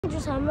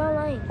dangerous. I'm not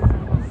lying.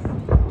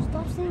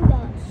 Stop saying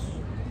that.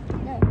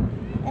 That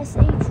SH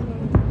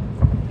word.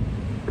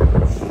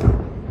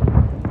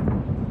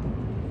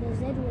 The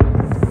Z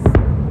word.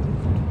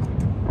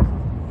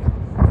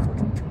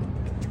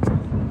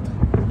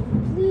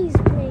 Please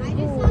play. I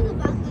just saw the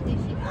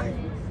Bangladeshi on it.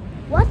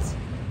 What?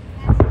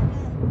 That's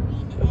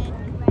green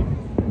and red.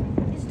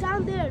 It's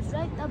down there. It's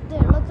right up there.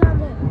 Look down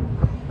there.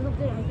 Look up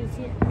there. I can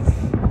see it.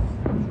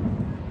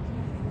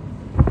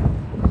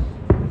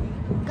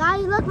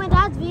 Guys, look, my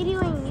dad's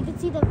videoing. You can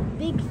see the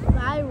big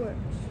fireworks.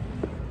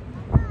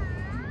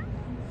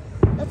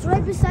 That's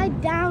right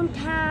beside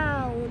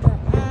downtown.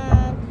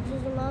 And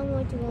there's a long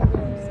way to go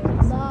there.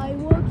 By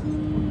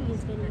walking,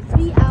 it's going to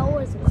be 3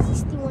 hours and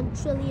 61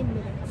 trillion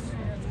minutes.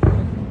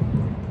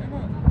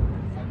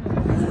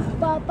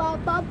 Ba ba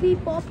ba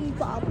beep ba beep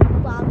ba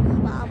beep ba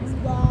beep ba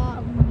beep ba.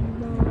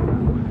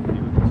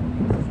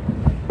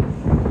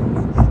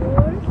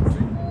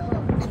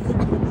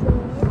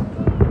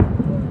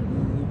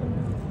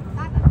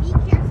 Papa, be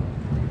careful.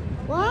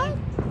 What?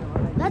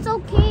 That's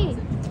okay.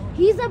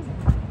 He's a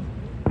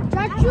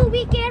Chachu,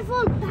 be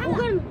careful.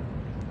 Open.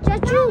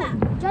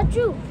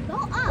 Chachu. Go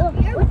up.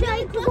 You're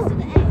really close to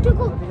the edge.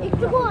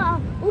 Ekটু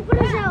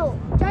উপরে যাও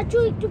চাচু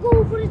একটু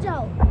উপরে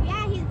যাও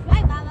Yeah, he's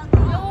right, Baba. Go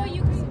up. No,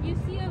 you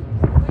see a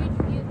great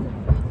view from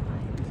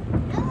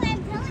No,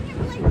 I'm telling him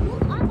to like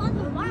move up on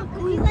the rock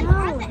because he's like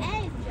at the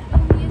edge.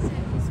 He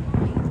isn't. He's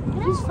fine.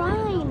 He's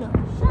fine.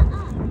 Shut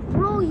up.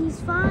 Bro, he's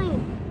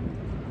fine.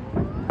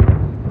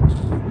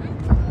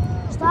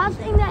 Stop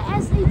saying that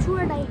SH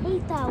word. I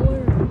hate that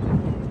word.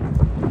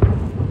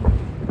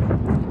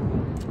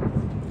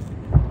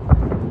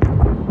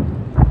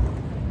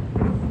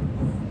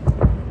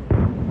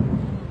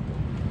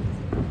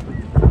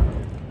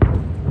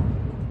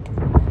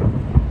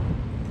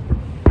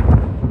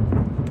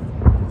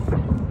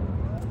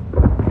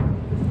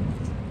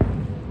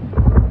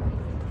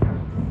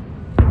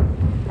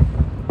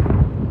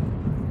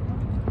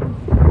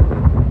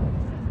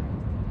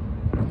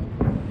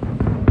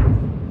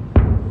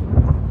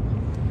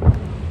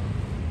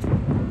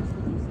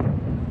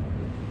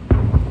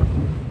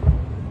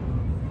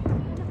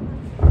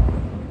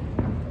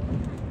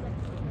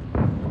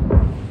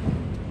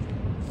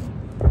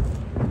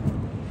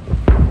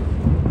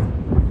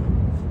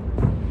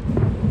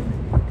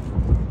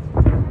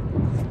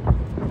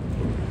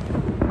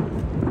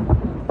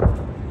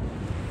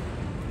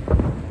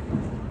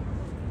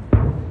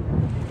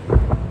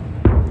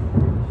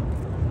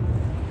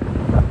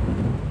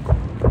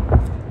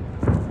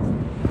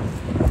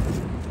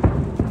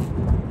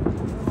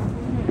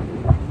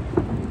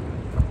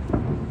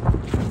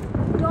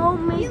 Don't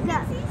make You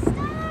that. can see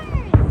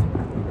stars.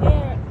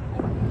 Yeah.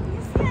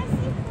 You see, I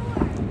see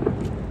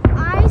 4.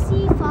 I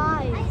see 5.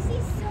 I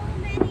see so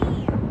many.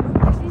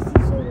 I see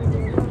so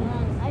many.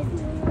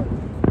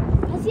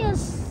 I see a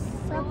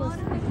circle.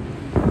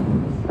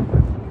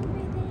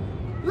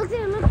 Look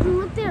there, look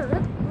there.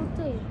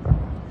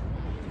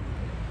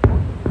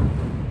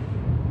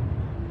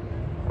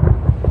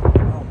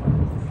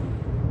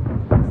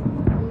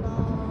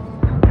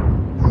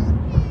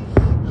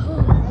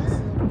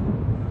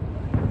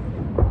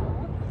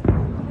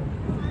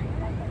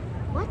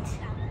 What?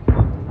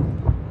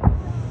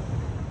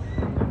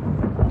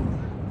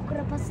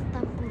 Berapa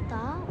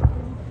setaputa?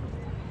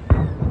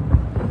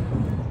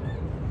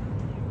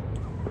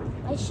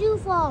 My shoe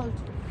fault.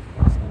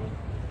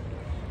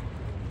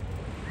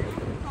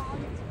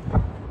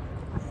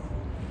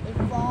 It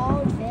fall,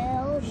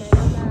 fell,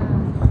 nana,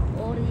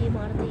 ori,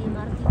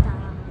 martita.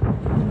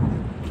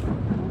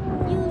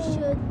 You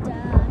should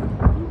die,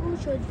 you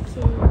should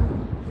kill,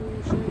 you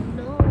should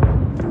know when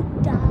to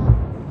die.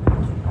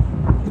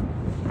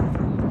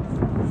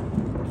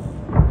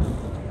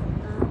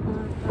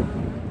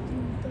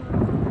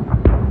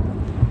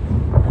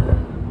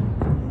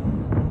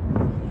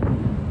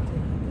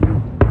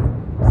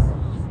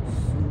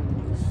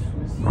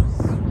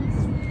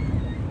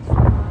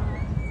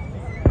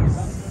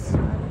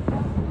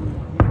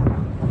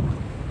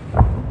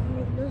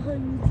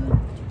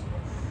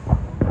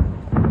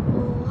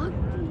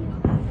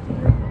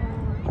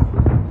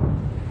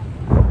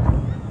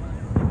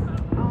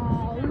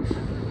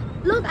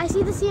 Look, I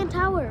see the CN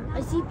Tower.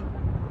 I see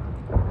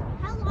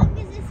How long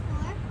is this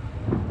for?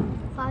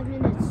 5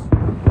 minutes.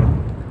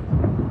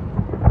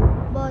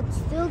 But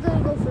still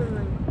gonna go for a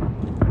run.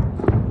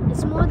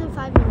 It's more than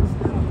 5 minutes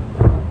now.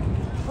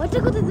 What to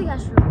go to the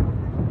restaurant?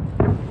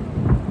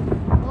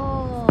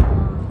 Oh.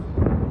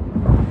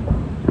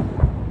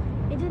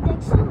 It is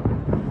next song.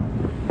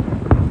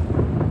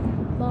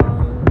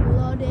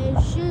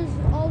 Bangladesh is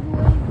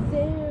always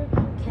there.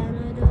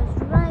 Canada's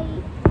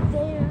right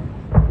there.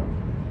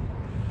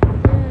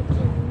 They're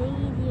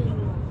Canadian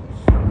ones.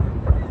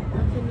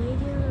 The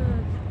Canadian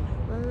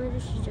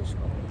Bangladesh is just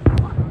going.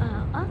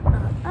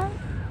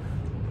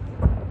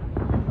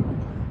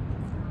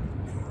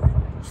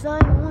 It's not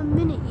even 1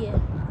 minute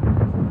yet.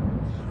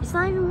 It's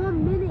not even 1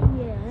 minute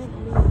yet.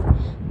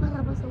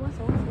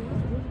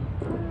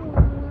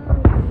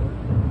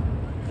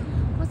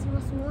 What's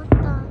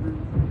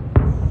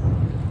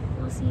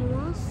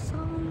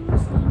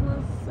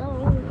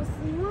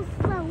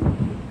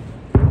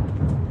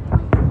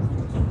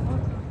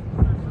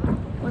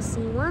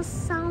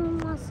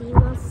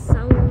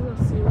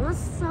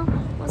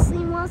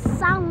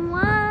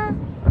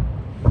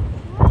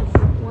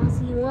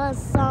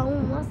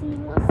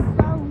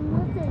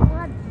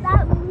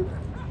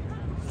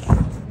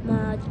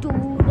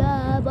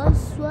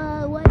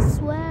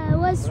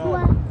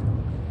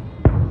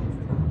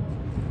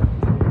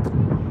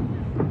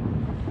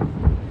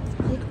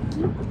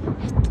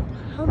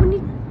How many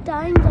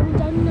times I'm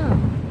done now?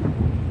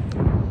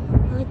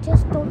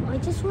 I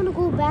just want to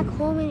go back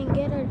home and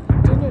get a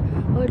dinner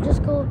or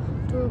just go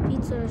to a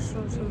pizza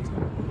restaurant or something.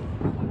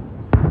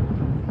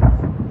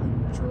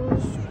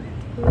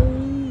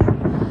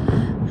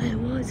 I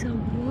want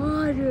some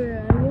water.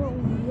 I want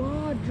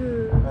water.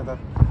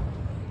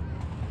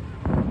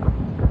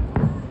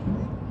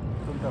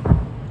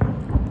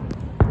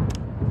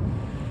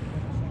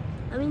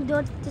 I mean,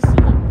 don't to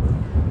see.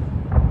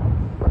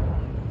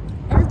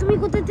 And তুমি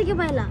কোথা থেকে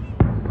পাইলা?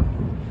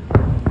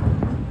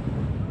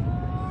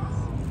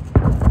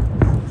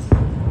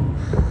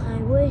 I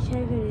wish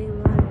I could eat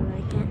water, but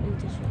I can't eat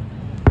this one.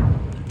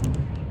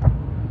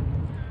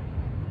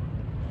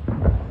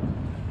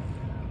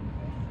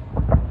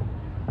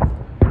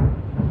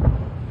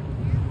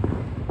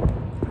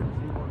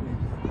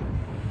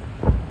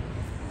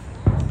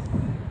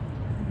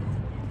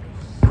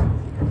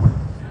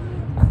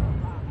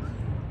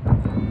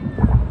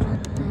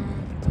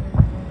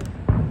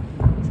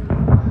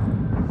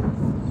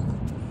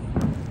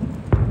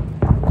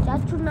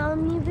 Now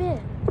me be.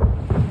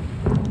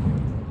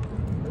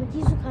 আমি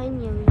কিছু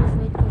খাইনি আমি just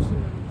wait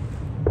করছিলাম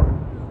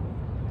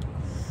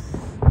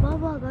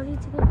বাবা গাড়ি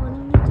থেকে পানি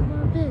নিতে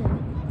পারবে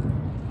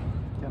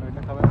কেন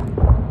এটা খাবে না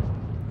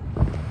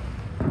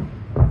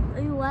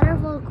আমি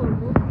ওয়াটারফল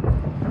করবো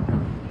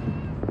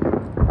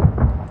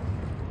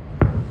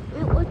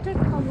আমি ওইটা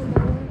খাবো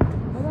না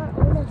আমার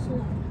ওর আছে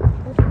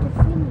ওটা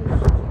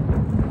ফিনিশ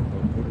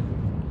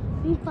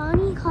আমি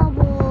পানি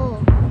খাবো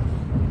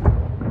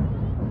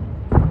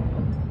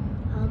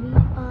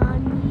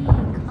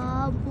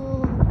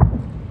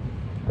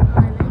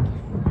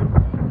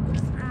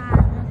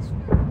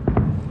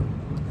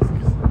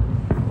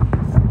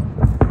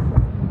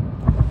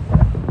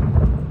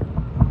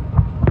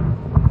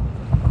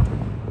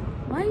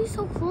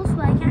so close,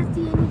 but I can't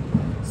see any.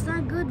 It's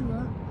not good,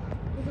 look.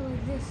 Look at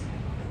like this.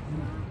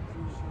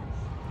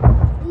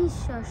 These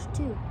shush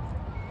too.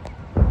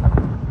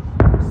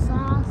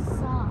 Sa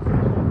sa.